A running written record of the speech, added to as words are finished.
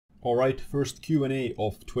Alright, first Q&A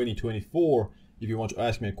of 2024. If you want to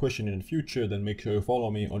ask me a question in the future, then make sure you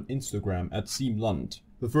follow me on Instagram at Siim.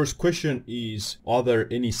 The first question is, are there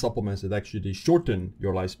any supplements that actually shorten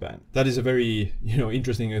your lifespan? That is a very,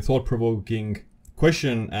 interesting and thought-provoking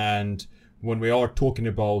question, and when we are talking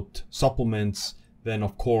about supplements, then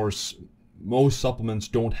of course most supplements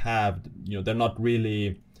don't have, they're not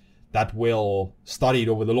really that well studied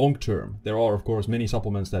over the long term. There are of course many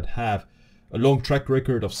supplements that have a long track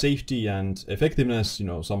record of safety and effectiveness.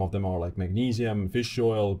 Some of them are like magnesium, fish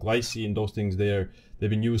oil, glycine, those things they've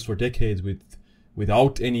been used for decades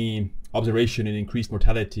without any observation in increased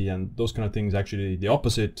mortality, and those kind of things. Actually the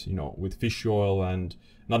opposite, with fish oil, and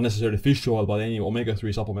not necessarily fish oil but any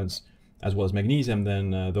omega-3 supplements as well as magnesium,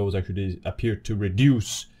 then those actually appear to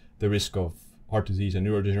reduce the risk of heart disease and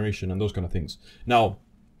neurodegeneration and those kind of things. Now,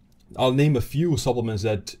 I'll name a few supplements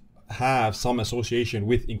that have some association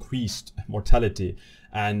with increased mortality,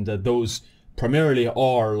 and those primarily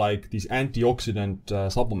are like these antioxidant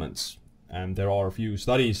supplements. And there are a few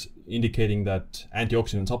studies indicating that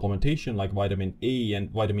antioxidant supplementation, like vitamin A and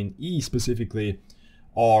vitamin E specifically,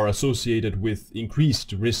 are associated with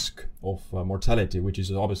increased risk of mortality, which is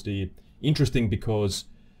obviously interesting because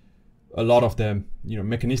a lot of the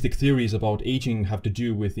mechanistic theories about aging have to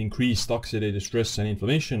do with increased oxidative stress and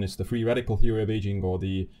inflammation. It's the free radical theory of aging, or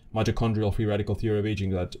the mitochondrial free radical theory of aging,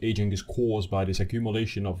 that aging is caused by this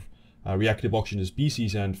accumulation of reactive oxygen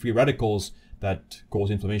species and free radicals that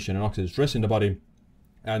cause inflammation and oxidative stress in the body.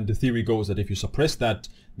 And the theory goes that if you suppress that,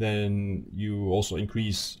 then you also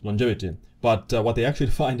increase longevity. But what they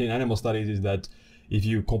actually find in animal studies is that if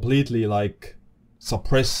you completely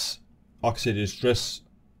suppress oxidative stress,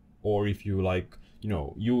 or if you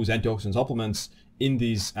use antioxidant supplements in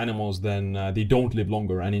these animals, then they don't live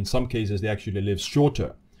longer, and in some cases they actually live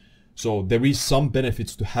shorter. So there is some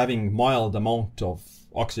benefits to having mild amount of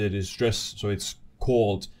oxidative stress. So it's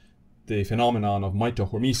called the phenomenon of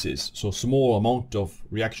mitohormesis. So small amount of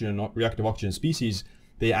reactive oxygen species,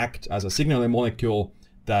 they act as a signaling molecule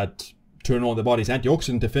that turn on the body's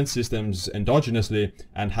antioxidant defense systems endogenously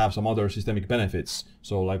and have some other systemic benefits.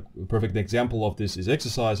 So a perfect example of this is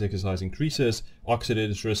exercise. Exercise increases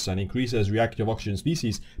oxidative stress and increases reactive oxygen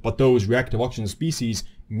species, but those reactive oxygen species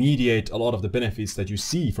mediate a lot of the benefits that you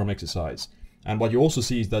see from exercise. And what you also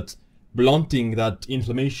see is that blunting that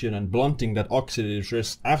inflammation and blunting that oxidative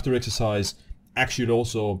stress after exercise actually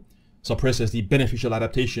also suppresses the beneficial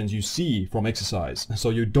adaptations you see from exercise.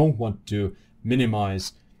 So you don't want to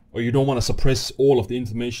minimize, or you don't want to suppress all of the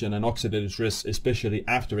inflammation and oxidative stress, especially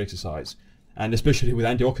after exercise. And especially with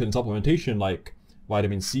antioxidant supplementation like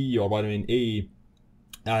vitamin C or vitamin A,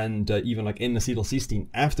 and even like N-acetylcysteine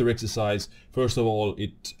after exercise, first of all,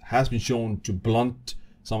 it has been shown to blunt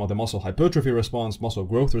some of the muscle hypertrophy response, muscle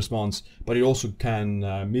growth response, but it also can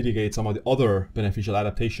mitigate some of the other beneficial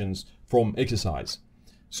adaptations from exercise.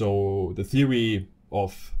 So the theory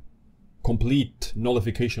of complete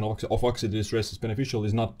nullification of oxidative stress is beneficial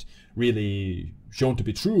is not really shown to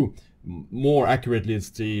be true. More accurately,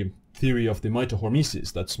 it's the theory of the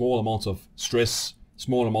mitohormesis, that small amounts of stress,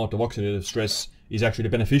 small amount of oxidative stress is actually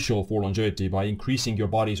beneficial for longevity by increasing your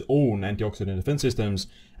body's own antioxidant defense systems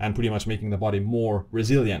and pretty much making the body more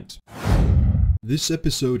resilient. This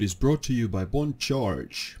episode is brought to you by Bond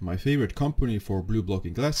Charge, my favorite company for blue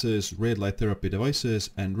blocking glasses, red light therapy devices,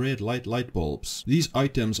 and red light bulbs. These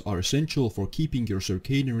items are essential for keeping your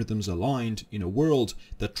circadian rhythms aligned in a world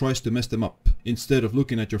that tries to mess them up. Instead of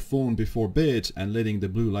looking at your phone before bed and letting the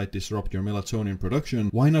blue light disrupt your melatonin production,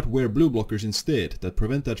 why not wear blue blockers instead that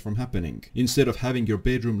prevent that from happening? Instead of having your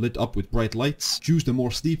bedroom lit up with bright lights, choose the more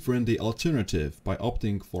sleep-friendly alternative by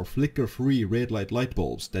opting for flicker-free red light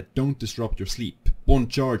bulbs that don't disrupt your sleep. Bond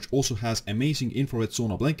Charge also has amazing infrared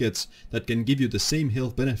sauna blankets that can give you the same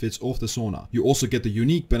health benefits of the sauna. You also get the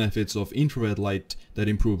unique benefits of infrared light that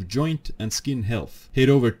improve joint and skin health. Head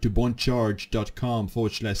over to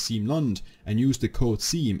bondcharge.com/Siim and use the code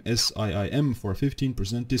SIIM, S-I-I-M, for a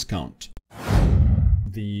 15% discount.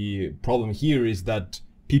 The problem here is that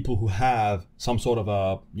people who have some sort of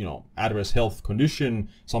a, adverse health condition,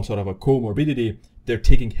 some sort of a comorbidity, they're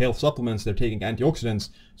taking health supplements, they're taking antioxidants,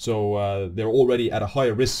 so they're already at a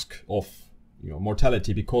higher risk of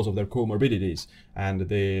mortality because of their comorbidities, and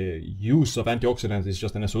the use of antioxidants is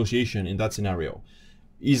just an association in that scenario.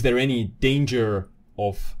 Is there any danger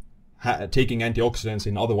of taking antioxidants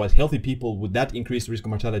in otherwise healthy people? Would that increase the risk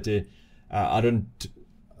of mortality?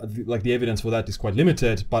 The evidence for that is quite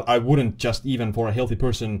limited, but I wouldn't just, even for a healthy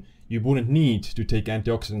person, you wouldn't need to take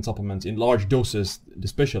antioxidant supplements in large doses,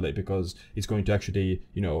 especially because it's going to actually,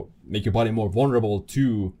 make your body more vulnerable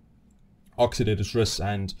to oxidative stress,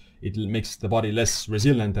 and it makes the body less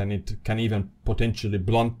resilient, and it can even potentially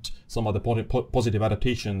blunt some of the positive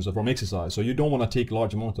adaptations from exercise. So you don't want to take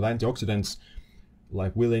large amounts of antioxidants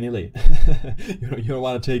like willy-nilly. You don't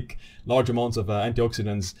want to take large amounts of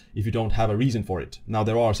antioxidants if you don't have a reason for it. Now,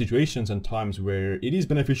 there are situations and times where it is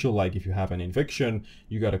beneficial, like if you have an infection,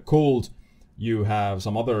 you got a cold, you have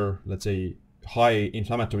some other, let's say, high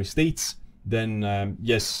inflammatory states, then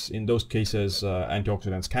yes, in those cases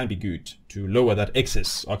antioxidants can be good to lower that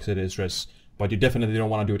excess oxidative stress. But you definitely don't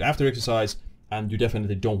want to do it after exercise, and you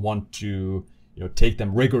definitely don't want to take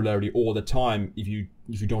them regularly all the time if you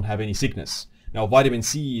don't have any sickness. Now, vitamin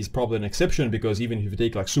C is probably an exception, because even if you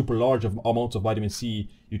take like super large amounts of vitamin C,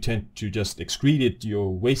 you tend to just excrete it, you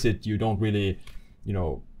waste it, you don't really,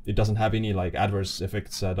 it doesn't have any like adverse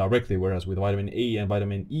effects directly. Whereas with vitamin A and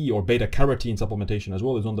vitamin E, or beta carotene supplementation as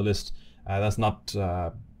well is on the list, that's not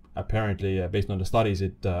apparently, based on the studies,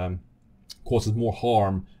 it causes more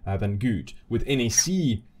harm than good. With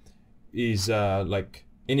NAC is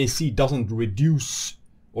NAC doesn't reduce,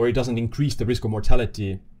 or it doesn't increase the risk of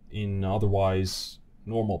mortality in otherwise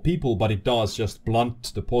normal people, but it does just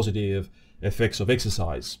blunt the positive effects of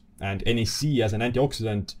exercise. And NAC as an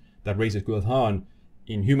antioxidant that raises glutathione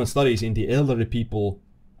in human studies in the elderly people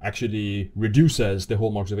actually reduces the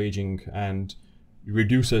hallmarks of aging and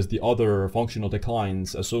reduces the other functional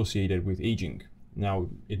declines associated with aging. Now,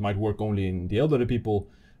 it might work only in the elderly people,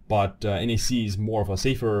 but NAC is more of a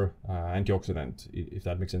safer antioxidant, if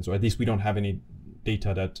that makes sense. So at least we don't have any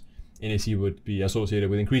data that NAC would be associated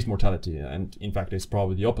with increased mortality, and in fact it's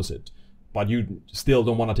probably the opposite. But you still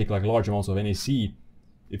don't want to take like large amounts of NAC,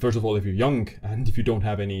 first of all, if you're young and if you don't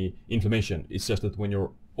have any inflammation. It's just that when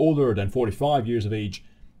you're older than 45 years of age,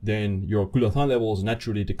 then your glutathione levels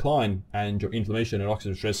naturally decline and your inflammation and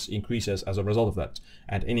oxidative stress increases as a result of that.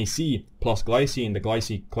 And NAC plus glycine, the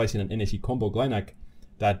glycine and NAC combo, GlyNAC,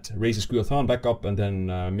 that raises glutathione back up and then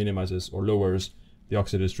minimizes or lowers the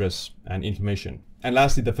oxidative stress and inflammation. And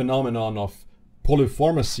lastly, the phenomenon of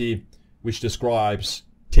polypharmacy, which describes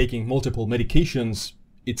taking multiple medications,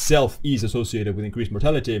 itself is associated with increased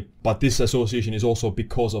mortality. But this association is also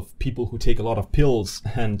because of people who take a lot of pills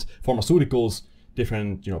and pharmaceuticals,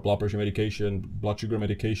 different blood pressure medication, blood sugar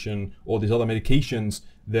medication, all these other medications.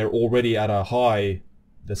 They're already at a high,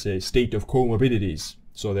 let's say, state of comorbidities.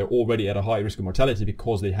 So they're already at a high risk of mortality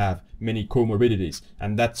because they have many comorbidities,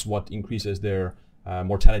 and that's what increases their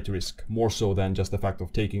mortality risk, more so than just the fact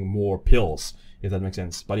of taking more pills, if that makes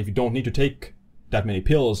sense. But if you don't need to take that many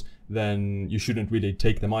pills, then you shouldn't really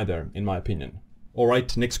take them either, in my opinion.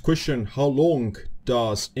 Alright, next question. How long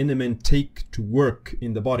does NMN take to work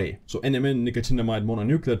in the body? So NMN, nicotinamide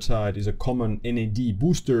mononucleotide, is a common NAD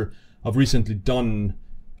booster. I've recently done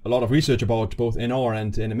a lot of research about both NR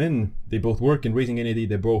and NMN. They both work in raising NAD.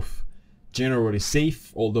 They're both generally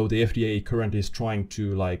safe, although the FDA currently is trying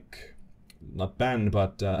to not ban,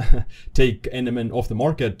 but take NMN off the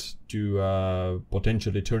market to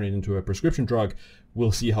potentially turn it into a prescription drug.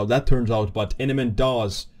 We'll see how that turns out, but NMN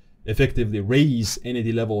does effectively raise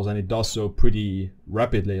NAD levels, and it does so pretty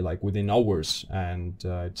rapidly, like within hours, and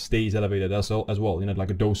it stays elevated as well in like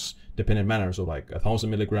a dose dependent manner. So like 1,000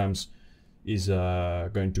 milligrams is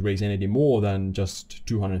going to raise NAD more than just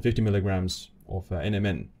 250 milligrams of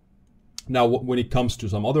NMN. Now, when it comes to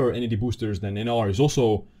some other NAD boosters, then NR is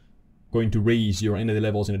also going to raise your NAD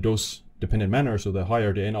levels in a dose dependent manner. So the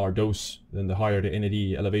higher the NR dose, then the higher the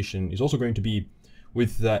NAD elevation is also going to be.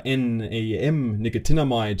 With NAM,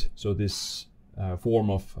 nicotinamide, so this form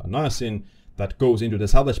of niacin that goes into the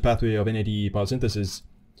salvage pathway of NAD biosynthesis,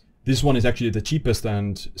 this one is actually the cheapest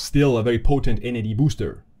and still a very potent NAD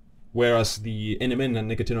booster. Whereas the NMN and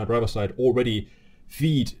nicotinamide riboside already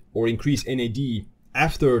feed or increase NAD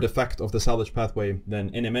after the fact of the salvage pathway, then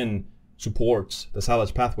NMN supports the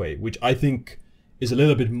salvage pathway, which I think is a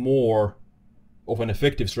little bit more of an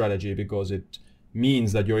effective strategy, because it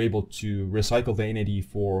means that you're able to recycle the NAD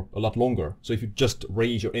for a lot longer. So if you just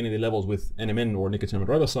raise your NAD levels with NMN or nicotinamide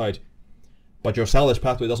riboside, but your salvage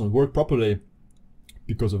pathway doesn't work properly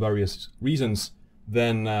because of various reasons,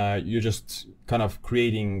 then you're just kind of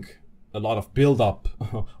creating a lot of buildup,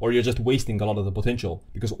 or you're just wasting a lot of the potential,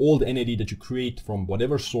 because all the NAD that you create from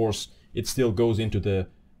whatever source, it still goes into the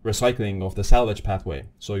recycling of the salvage pathway.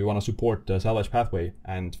 So you want to support the salvage pathway,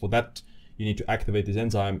 and for that you need to activate this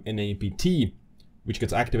enzyme NAPT, which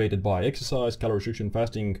gets activated by exercise, calorie restriction,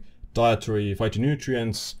 fasting, dietary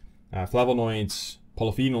phytonutrients, flavonoids,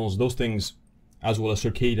 polyphenols, those things, as well as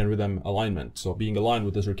circadian rhythm alignment. So being aligned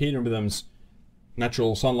with the circadian rhythms,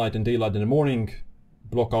 natural sunlight and daylight in the morning,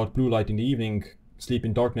 block out blue light in the evening, sleep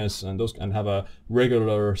in darkness, and have a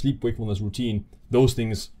regular sleep wakefulness routine. Those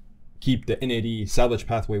things keep the NAD salvage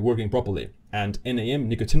pathway working properly. And NAM,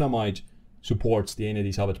 nicotinamide, supports the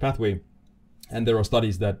NAD salvage pathway. And there are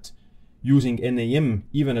studies that using NAM,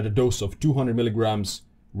 even at a dose of 200 milligrams,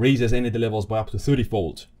 raises NAD levels by up to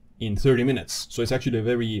 30-fold in 30 minutes. So it's actually a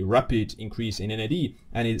very rapid increase in NAD,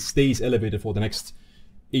 and it stays elevated for the next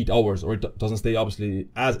 8 hours, or it doesn't stay obviously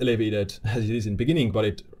as elevated as it is in the beginning, but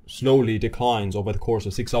it slowly declines over the course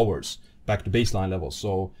of 6 hours back to baseline levels.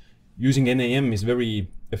 So using NAM is very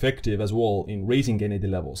effective as well in raising NAD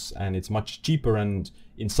levels, and it's much cheaper, and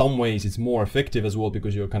in some ways it's more effective as well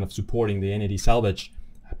because you're kind of supporting the NAD salvage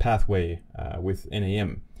pathway with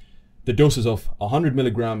NAM. The doses of 100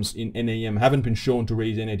 milligrams in NAM haven't been shown to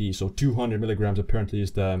raise NAD, so 200 milligrams apparently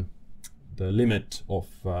is the limit of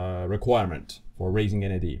requirement for raising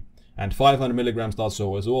NAD. And 500 milligrams does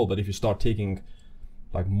so as well, but if you start taking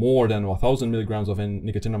like more than 1000 milligrams of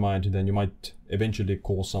nicotinamide, then you might eventually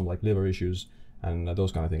cause some like liver issues and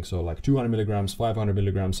those kind of things. So like 200 milligrams, 500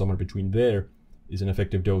 milligrams, somewhere between there is an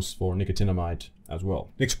effective dose for nicotinamide as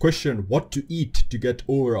well. Next question, what to eat to get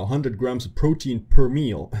over 100 grams of protein per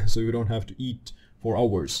meal so you don't have to eat for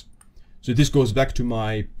hours? So this goes back to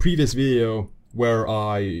my previous video where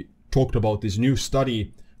I talked about this new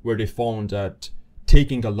study where they found that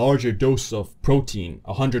taking a larger dose of protein,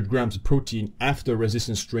 100 grams of protein after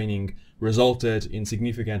resistance training, resulted in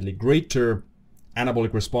significantly greater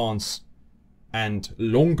anabolic response and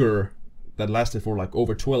longer, that lasted for like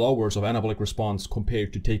over 12 hours of anabolic response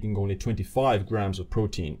compared to taking only 25 grams of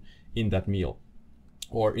protein in that meal.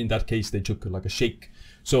 Or in that case, they took like a shake.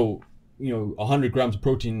 So, 100 grams of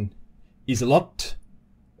protein is a lot,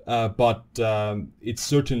 but it's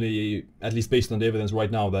certainly, at least based on the evidence right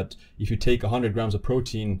now, that if you take 100 grams of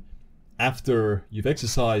protein after you've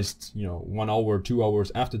exercised, 1 hour, 2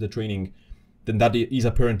 hours after the training, then that is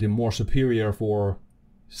apparently more superior for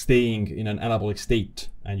staying in an anabolic state,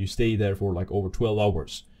 and you stay there for like over 12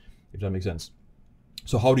 hours, if that makes sense.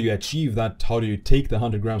 So how do you achieve that? How do you take the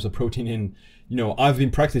 100 grams of protein in? I've been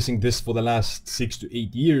practicing this for the last 6 to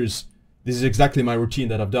 8 years. This is exactly my routine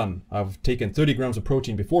that I've done. I've taken 30 grams of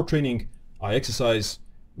protein before training. I exercise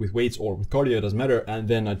with weights or with cardio, it doesn't matter. And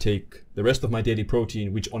then I take the rest of my daily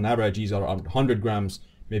protein, which on average is around 100 grams,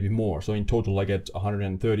 maybe more. So in total, I get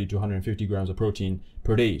 130 to 150 grams of protein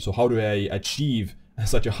per day. So how do I achieve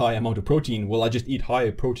such a high amount of protein? Well, I just eat high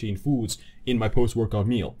protein foods in my post-workout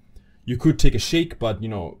meal. You could take a shake, but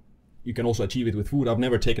you can also achieve it with food. I've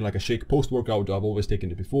never taken like a shake post-workout. I've always taken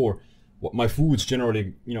it before. What my foods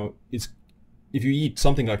generally, it's if you eat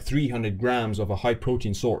something like 300 grams of a high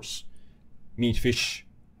protein source, meat, fish,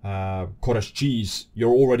 cottage cheese,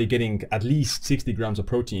 you're already getting at least 60 grams of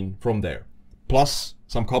protein from there. Plus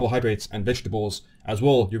some carbohydrates and vegetables as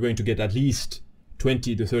well. You're going to get at least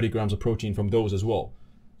 20 to 30 grams of protein from those as well.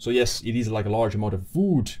 So yes, it is like a large amount of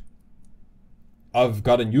food. I've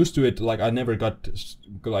gotten used to it. Like I never got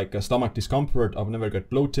like a stomach discomfort. I've never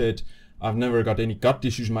got bloated. I've never got any gut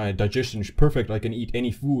issues. My digestion is perfect. I can eat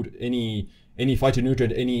any food, any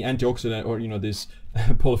phytonutrient, any antioxidant, or this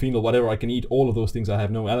polyphenol, whatever. I can eat all of those things. I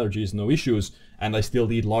have no allergies, no issues, and I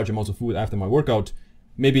still eat large amounts of food after my workout.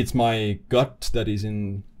 Maybe it's my gut that is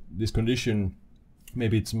in this condition.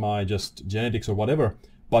 Maybe it's my just genetics or whatever.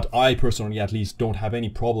 But I personally, at least, don't have any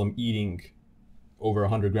problem eating over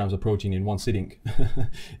 100 grams of protein in one sitting,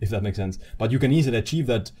 if that makes sense. But you can easily achieve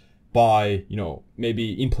that by,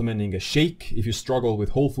 maybe implementing a shake. If you struggle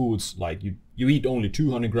with whole foods, like you eat only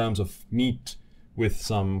 200 grams of meat with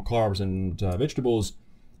some carbs and vegetables,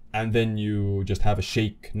 and then you just have a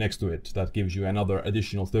shake next to it that gives you another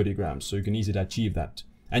additional 30 grams. So you can easily achieve that.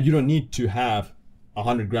 And you don't need to have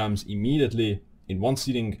 100 grams immediately in one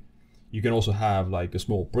sitting. You can also have like a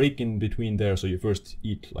small break in between there. So you first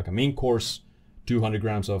eat like a main course, 200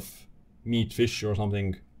 grams of meat, fish or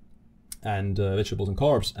something, and vegetables and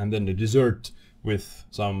carbs, and then the dessert with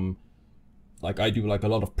some, like I do like a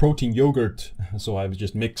lot of protein yogurt. So I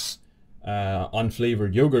just mix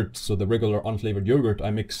unflavored yogurt. So the regular unflavored yogurt,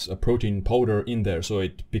 I mix a protein powder in there. So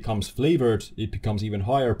it becomes flavored, it becomes even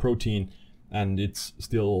higher protein, and it's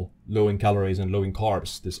still low in calories and low in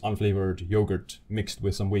carbs. This unflavored yogurt mixed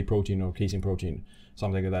with some whey protein or casein protein,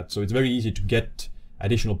 something like that. So it's very easy to get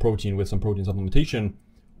additional protein with some protein supplementation.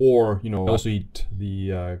 Or, I also eat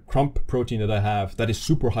the crump protein that I have. That is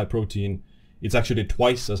super high protein. It's actually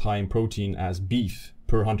twice as high in protein as beef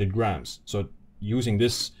per 100 grams. So using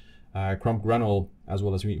this crump granule, as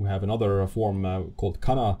well as we have another form called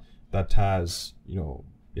Kana that has,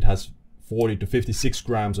 it has 40 to 56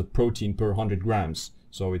 grams of protein per 100 grams.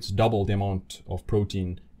 So it's double the amount of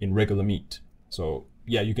protein in regular meat. So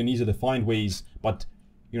yeah, you can easily find ways, but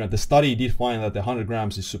the study did find that the 100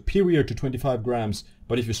 grams is superior to 25 grams,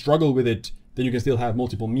 but if you struggle with it, then you can still have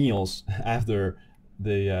multiple meals after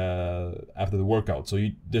the workout. So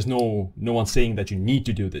there's no one saying that you need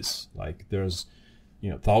to do this. Like there's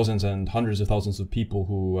thousands and hundreds of thousands of people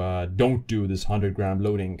who don't do this 100 gram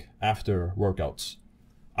loading after workouts.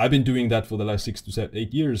 I've been doing that for the last 6 to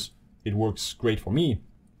 8 years. It works great for me.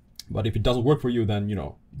 But if it doesn't work for you, then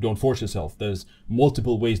don't force yourself. There's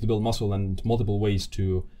multiple ways to build muscle and multiple ways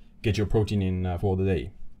to get your protein in for the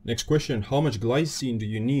day. Next question, how much glycine do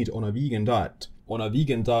you need on a vegan diet? On a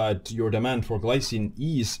vegan diet, your demand for glycine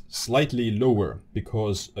is slightly lower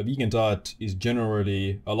because a vegan diet is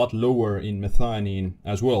generally a lot lower in methionine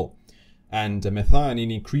as well. And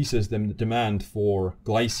methionine increases the demand for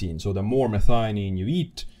glycine. So the more methionine you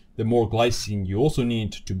eat, the more glycine you also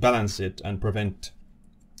need to balance it and prevent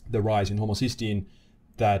the rise in homocysteine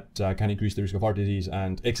that can increase the risk of heart disease.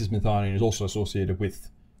 And excess methionine is also associated with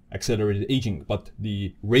accelerated aging, but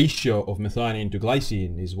the ratio of methionine to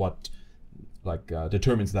glycine is what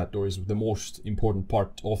determines that, or is the most important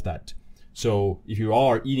part of that. So if you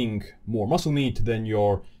are eating more muscle meat, then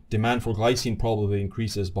your demand for glycine probably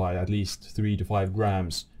increases by at least 3 to 5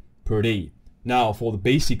 grams per day. Now for the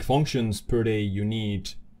basic functions per day, you need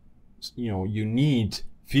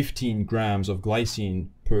 15 grams of glycine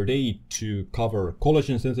per day to cover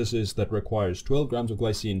collagen synthesis that requires 12 grams of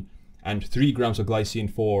glycine, and 3 grams of glycine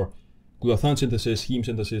for glutathione synthesis, heme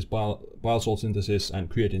synthesis, bile salt synthesis, and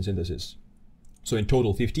creatine synthesis. So in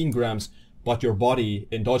total 15 grams, but your body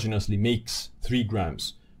endogenously makes 3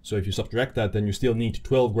 grams. So if you subtract that, then you still need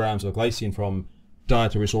 12 grams of glycine from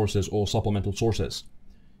dietary sources or supplemental sources.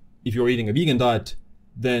 If you're eating a vegan diet,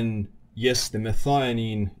 then yes, the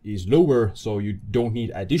methionine is lower, so you don't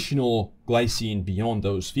need additional glycine beyond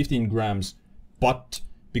those 15 grams, but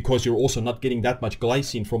because you're also not getting that much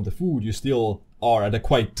glycine from the food, you still are at a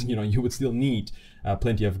quite, you would still need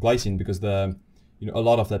plenty of glycine, because a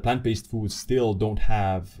lot of the plant-based foods still don't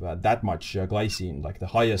have that much glycine. Like the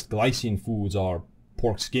highest glycine foods are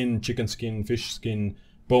pork skin, chicken skin, fish skin,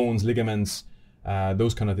 bones, ligaments,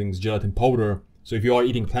 those kind of things, gelatin powder. So if you are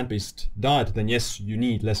eating plant-based diet, then yes, you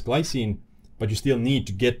need less glycine, but you still need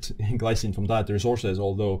to get glycine from dietary sources,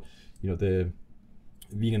 although the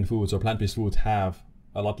vegan foods or plant-based foods have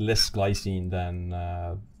a lot less glycine than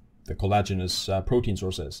the collagenous protein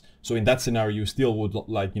sources. So in that scenario, you still would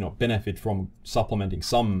benefit from supplementing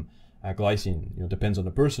some glycine. Depends on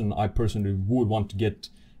the person. I personally would want to get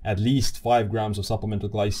at least 5 grams of supplemental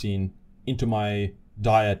glycine into my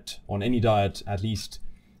diet, on any diet at least.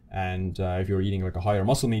 And if you're eating like a higher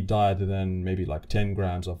muscle meat diet, then maybe like 10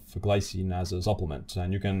 grams of glycine as a supplement.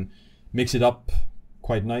 And you can mix it up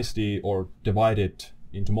quite nicely or divide it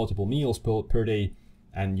into multiple meals per day.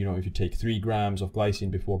 And if you take 3 grams of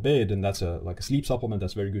glycine before bed, and that's like a sleep supplement,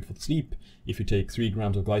 that's very good for the sleep. If you take 3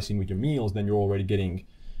 grams of glycine with your meals, then you're already getting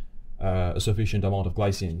a sufficient amount of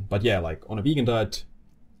glycine. But yeah, like on a vegan diet,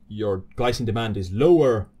 your glycine demand is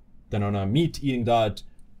lower than on a meat eating diet,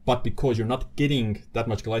 but because you're not getting that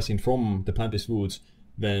much glycine from the plant-based foods,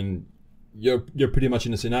 then you're pretty much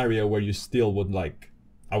in a scenario where you still would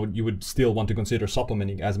you would still want to consider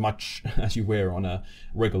supplementing as much as you were on a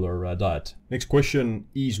regular diet. Next question,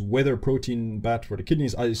 is whether protein bad for the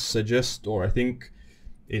kidneys? I suggest, or I think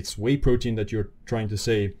it's whey protein that you're trying to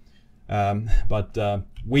say, but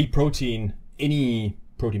whey protein, any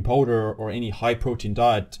protein powder or any high protein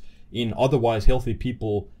diet in otherwise healthy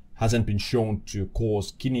people hasn't been shown to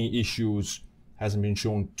cause kidney issues, hasn't been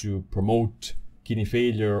shown to promote kidney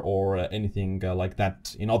failure or anything like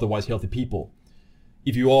that in otherwise healthy people.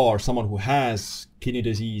 If you are someone who has kidney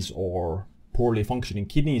disease or poorly functioning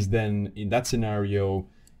kidneys, then in that scenario,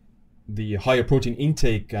 the higher protein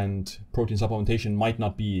intake and protein supplementation might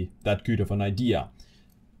not be that good of an idea.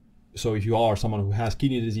 So if you are someone who has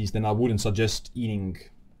kidney disease, then I wouldn't suggest eating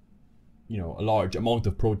a large amount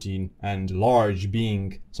of protein, and large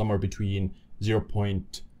being somewhere between 0.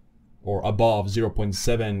 or above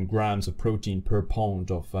 0.7 grams of protein per pound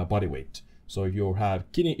of body weight. So if you have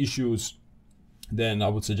kidney issues, then I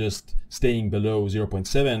would suggest staying below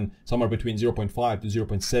 0.7, somewhere between 0.5 to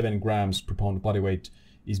 0.7 grams per pound of body weight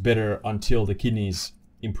is better until the kidneys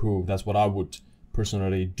improve. That's what I would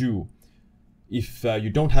personally do. If you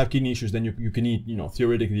don't have kidney issues, then you can eat,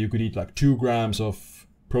 theoretically you could eat like 2 grams of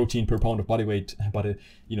protein per pound of body weight, but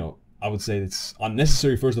I would say it's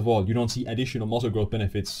unnecessary. First of all, you don't see additional muscle growth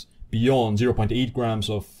benefits beyond 0.8 grams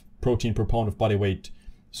of protein per pound of body weight.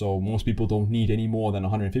 So most people don't need any more than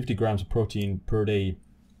 150 grams of protein per day,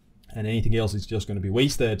 and anything else is just going to be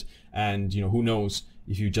wasted. And who knows,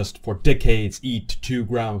 if you just for decades eat 2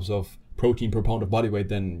 grams of protein per pound of body weight,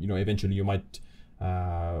 then eventually you might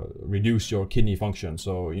reduce your kidney function.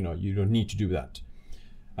 So you don't need to do that.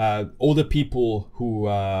 Older people who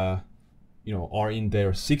are in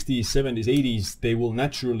their 60s, 70s, 80s, they will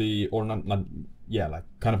naturally, or not like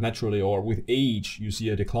kind of naturally, or with age, you see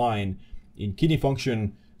a decline in kidney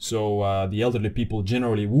function. So the elderly people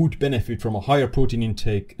generally would benefit from a higher protein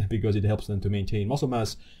intake because it helps them to maintain muscle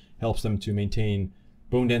mass, helps them to maintain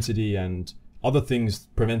bone density and other things,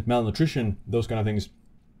 prevent malnutrition, those kind of things.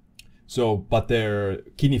 So, but their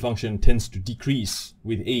kidney function tends to decrease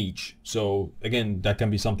with age. So again, that can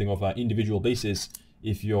be something of an individual basis.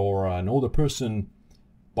 If you're an older person,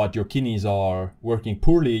 but your kidneys are working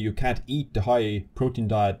poorly, you can't eat the high protein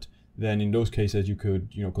diet, then in those cases you could,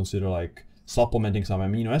 consider like supplementing some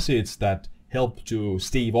amino acids that help to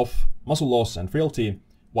stave off muscle loss and frailty,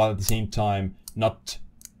 while at the same time not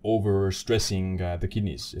over stressing the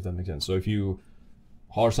kidneys, if that makes sense. So if you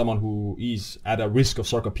are someone who is at a risk of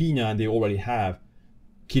sarcopenia and they already have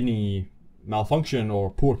kidney malfunction or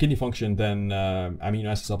poor kidney function, then amino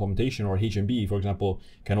acid supplementation or HMB, for example,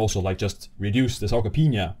 can also like just reduce the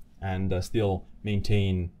sarcopenia and still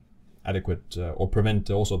maintain adequate or prevent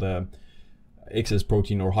also the excess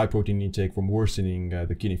protein or high protein intake from worsening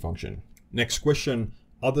the kidney function. Next question.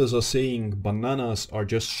 Others are saying bananas are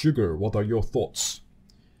just sugar. What are your thoughts?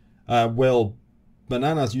 Well,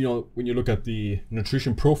 bananas, when you look at the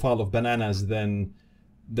nutrition profile of bananas, then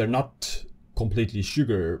they're not completely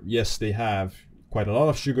sugar. Yes, they have quite a lot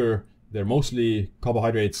of sugar. They're mostly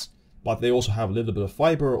carbohydrates, but they also have a little bit of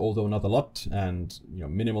fiber, although not a lot, and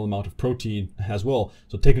minimal amount of protein as well.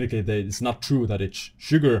 So technically, it's not true that it's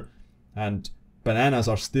sugar, and bananas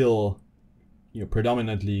are still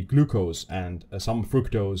predominantly glucose and some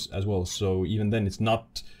fructose as well. So even then, it's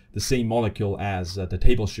not the same molecule as the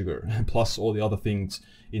table sugar, plus all the other things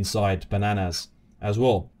inside bananas as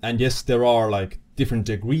well. And yes, there are like different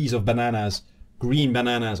degrees of bananas. Green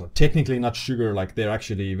bananas are technically not sugar, like they're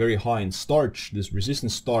actually very high in starch, this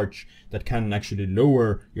resistant starch that can actually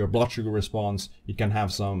lower your blood sugar response. It can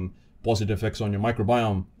have some positive effects on your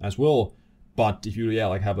microbiome as well. But if you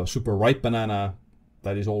have a super ripe banana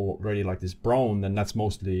that is already like this brown, then that's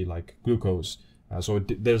mostly like glucose. So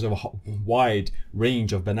there's a wide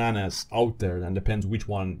range of bananas out there, and depends which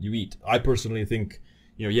one you eat. I personally think,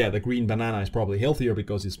 the green banana is probably healthier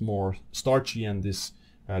because it's more starchy and this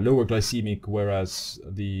lower glycemic, whereas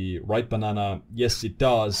the ripe banana, yes, it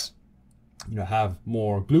does, have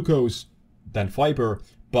more glucose than fiber,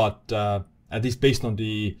 but at least based on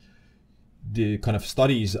the kind of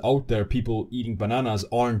studies out there, people eating bananas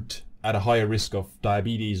aren't at a higher risk of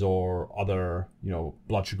diabetes or other,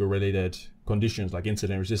 blood sugar related conditions like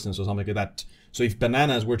insulin resistance or something like that. So if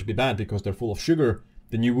bananas were to be bad because they're full of sugar,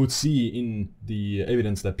 then you would see in the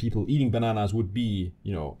evidence that people eating bananas would be,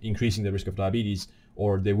 increasing the risk of diabetes,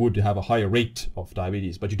 or they would have a higher rate of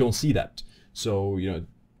diabetes, but you don't see that. So, you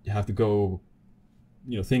have to go,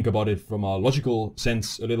 think about it from a logical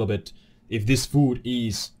sense a little bit. If this food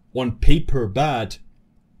is on paper bad,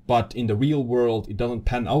 but in the real world it doesn't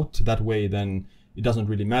pan out that way, then it doesn't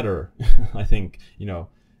really matter. I think,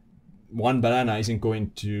 one banana isn't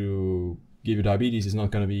going to give you diabetes. It's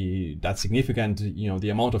not going to be that significant. The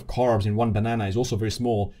amount of carbs in one banana is also very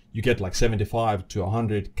small. You get like 75 to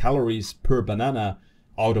 100 calories per banana,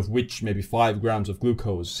 out of which maybe 5 grams of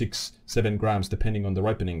glucose, 6-7 grams depending on the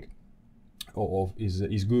ripening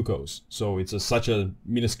is glucose. So it's such a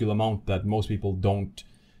minuscule amount that most people don't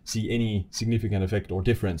see any significant effect or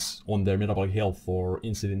difference on their metabolic health or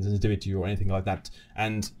insulin sensitivity or anything like that.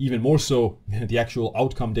 And even more so, the actual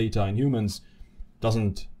outcome data in humans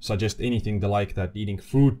doesn't suggest anything the like that eating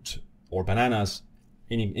fruit or bananas,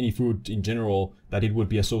 any fruit in general, that it would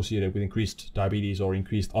be associated with increased diabetes or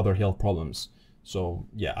increased other health problems. So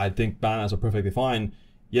yeah, I think bananas are perfectly fine.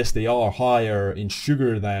 Yes, they are higher in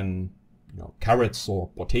sugar than carrots or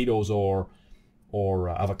potatoes or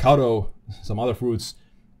avocado, some other fruits.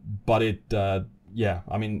 But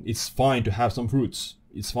it's fine to have some fruits.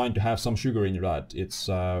 It's fine to have some sugar in your diet. It's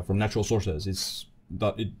from natural sources. It's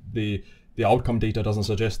that the outcome data doesn't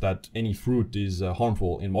suggest that any fruit is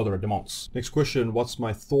harmful in moderate amounts. Next question: what's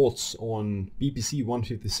my thoughts on BPC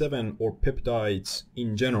 157 or peptides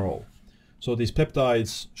in general? So these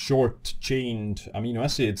peptides, short-chained amino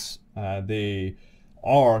acids, they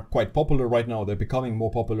are quite popular right now. They're becoming more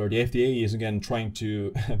popular. The FDA is again trying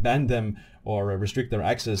to ban them or restrict their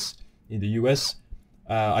access in the US.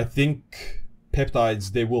 I think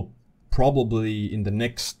peptides, they will probably in the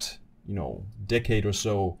next decade or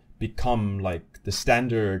so become like the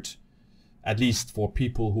standard, at least for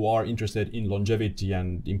people who are interested in longevity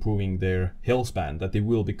and improving their health span, that they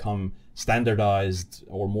will become standardized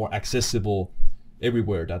or more accessible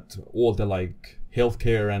everywhere, that all the like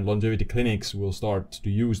healthcare and longevity clinics will start to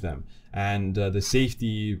use them. And the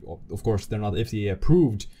safety, of course, they're not FDA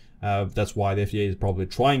approved. That's why the FDA is probably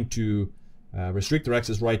trying to restrict their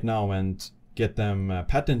access right now and get them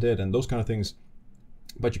patented and those kind of things.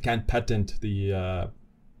 But you can't patent the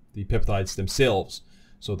peptides themselves.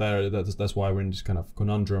 So that's why we're in this kind of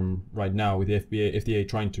conundrum right now with the FDA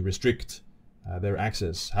trying to restrict their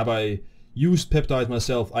access. Have I used peptides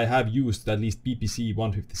myself? I have used at least BPC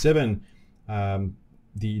 157.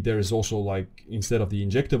 There is also, like, instead of the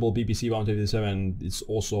injectable BPC 157, it's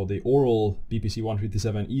also the oral BPC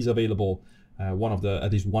 157 is available.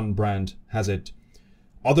 At least one brand has it.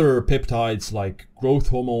 Other peptides like growth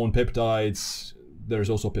hormone peptides,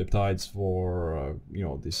 there's also peptides for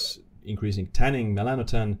this increasing tanning,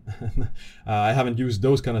 melanotan. I haven't used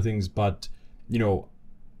those kind of things, but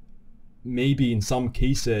maybe in some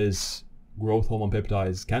cases growth hormone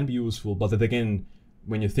peptides can be useful. But then again,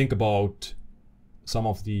 when you think about some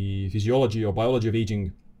of the physiology or biology of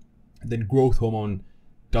aging, then growth hormone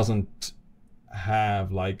doesn't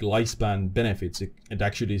have like lifespan benefits. It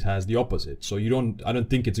actually has the opposite. So I don't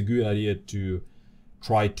think it's a good idea to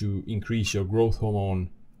try to increase your growth hormone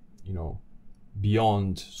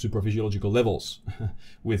beyond supraphysiological levels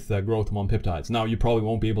with growth hormone peptides. Now, you probably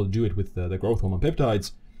won't be able to do it with the growth hormone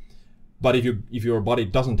peptides, but if your body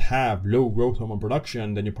doesn't have low growth hormone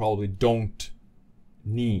production, then you probably don't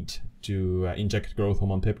need to inject growth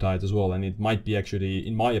hormone peptides as well. And it might be actually,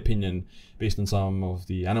 in my opinion, based on some of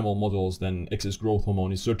the animal models, then excess growth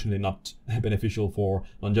hormone is certainly not beneficial for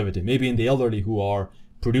longevity. Maybe in the elderly who are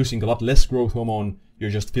producing a lot less growth hormone, you're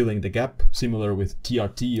just filling the gap, similar with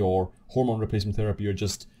TRT or hormone replacement therapy. You're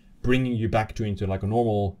just bringing you back into like a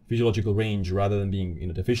normal physiological range rather than being in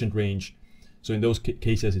a deficient range. So in those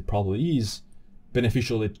cases, it probably is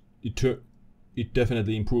beneficial. It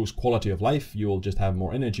definitely improves quality of life. You will just have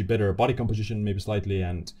more energy, better body composition, maybe slightly,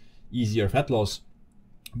 and easier fat loss.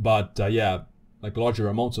 But yeah, like larger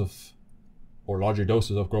amounts of or larger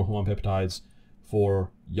doses of growth hormone peptides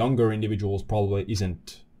for younger individuals probably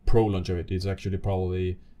isn't pro longevity. It's actually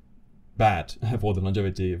probably bad for the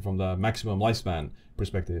longevity from the maximum lifespan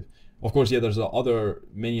perspective. Of course, yeah, there's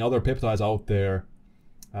many other peptides out there,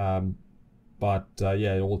 but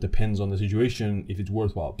yeah, it all depends on the situation if it's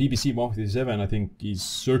worthwhile. BPC 157, I think, is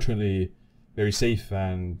certainly very safe,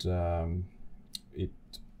 and it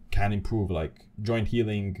can improve like joint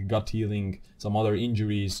healing, gut healing, some other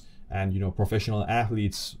injuries, and professional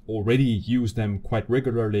athletes already use them quite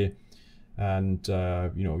regularly. And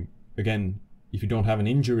again, if you don't have an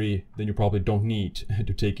injury, then you probably don't need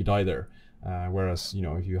to take it either. Whereas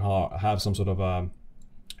if you have some sort of a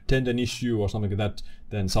tendon issue or something like that,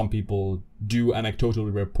 then some people do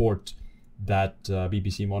anecdotally report that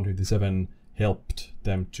BPC 157 helped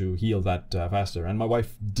them to heal that faster. And my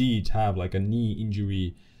wife did have like a knee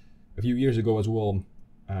injury a few years ago as well.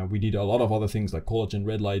 We did a lot of other things like collagen,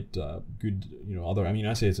 red light, good other amino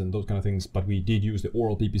acids and those kind of things, but we did use the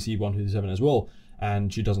oral BPC 157 as well,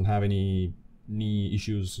 and she doesn't have any knee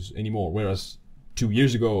issues anymore. Whereas 2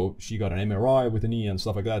 years ago she got an MRI with the knee and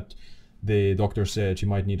stuff like that. The doctor said she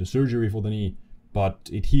might need a surgery for the knee, but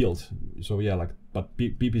it healed. So yeah, but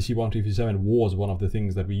BPC 157 was one of the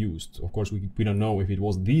things that we used. Of course, we don't know if it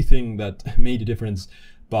was the thing that made a difference,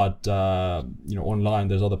 but online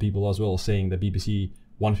there's other people as well saying that BPC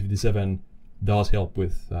 157 does help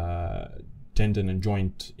with tendon and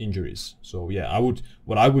joint injuries. So yeah,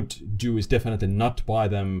 what I would do is definitely not buy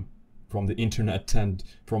them from the internet and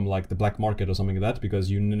from like the black market or something like that,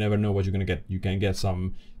 because you never know what you're gonna get. You can get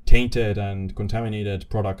some tainted and contaminated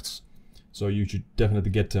products, so you should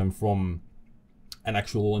definitely get them from an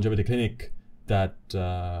actual longevity clinic that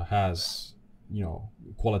has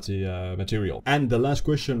quality material. And the last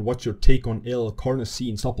question: what's your take on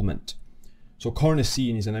L-carnosine supplement? So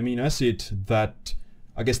carnosine is an amino acid that,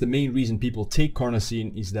 I guess the main reason people take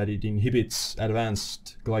carnosine is that it inhibits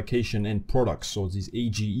advanced glycation end products, so these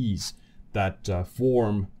AGEs that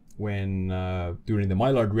form when during the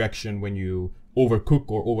Maillard reaction when you overcook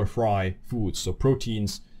or overfry foods. So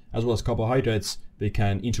proteins as well as carbohydrates, they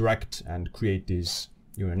can interact and create these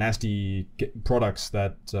nasty products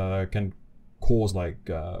that can cause like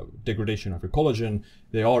degradation of your collagen.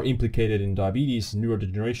 They are implicated in diabetes,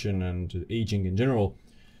 neurodegeneration, and aging in general.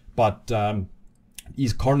 But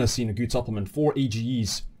is carnosine a good supplement for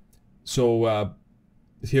AGEs? So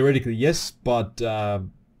theoretically yes, but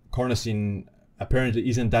carnosine apparently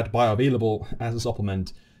isn't that bioavailable as a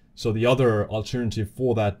supplement. So the other alternative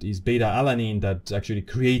for that is beta-alanine that actually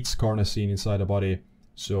creates carnosine inside the body.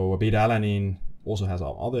 So beta-alanine also has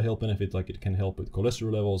other health benefits, like it can help with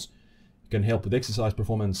cholesterol levels, it can help with exercise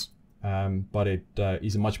performance, but it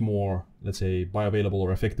is a much more, let's say, bioavailable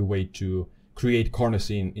or effective way to create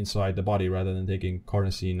carnosine inside the body rather than taking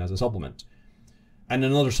carnosine as a supplement. And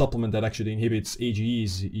another supplement that actually inhibits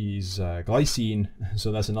AGEs is glycine.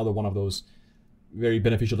 So that's another one of those very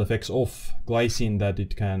beneficial effects of glycine, that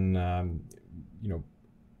it can,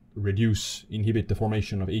 inhibit the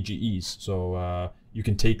formation of AGEs. So you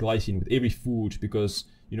can take glycine with every food because,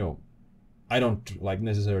 I don't like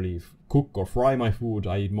necessarily cook or fry my food.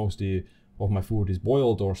 I eat mostly of my food is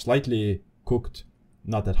boiled or slightly cooked,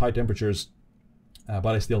 not at high temperatures, but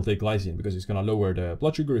I still take glycine because it's going to lower the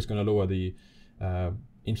blood sugar, it's going to lower the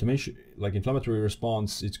inflammatory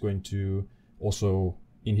response, it's going to also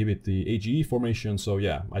inhibit the AGE formation. So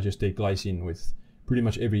yeah, I just take glycine with pretty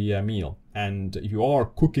much every meal. And if you are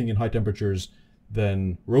cooking in high temperatures,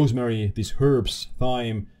 then rosemary, these herbs,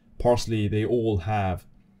 thyme, parsley, they all have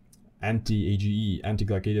anti-AGE,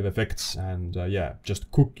 anti-glycative effects. And yeah, just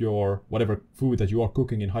cook your whatever food that you are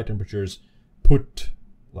cooking in high temperatures, put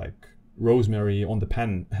like rosemary on the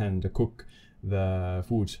pan and cook the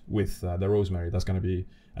food with the rosemary. That's going to be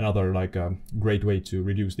another great way to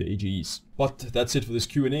reduce the AGEs. But that's it for this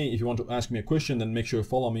Q&A. If you want to ask me a question, then make sure you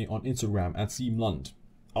follow me on Instagram at Siim.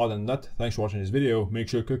 Other than that, thanks for watching this video. Make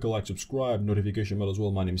sure you click a like, subscribe, notification bell as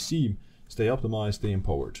well. My name is Siim. Stay optimized, stay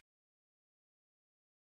empowered.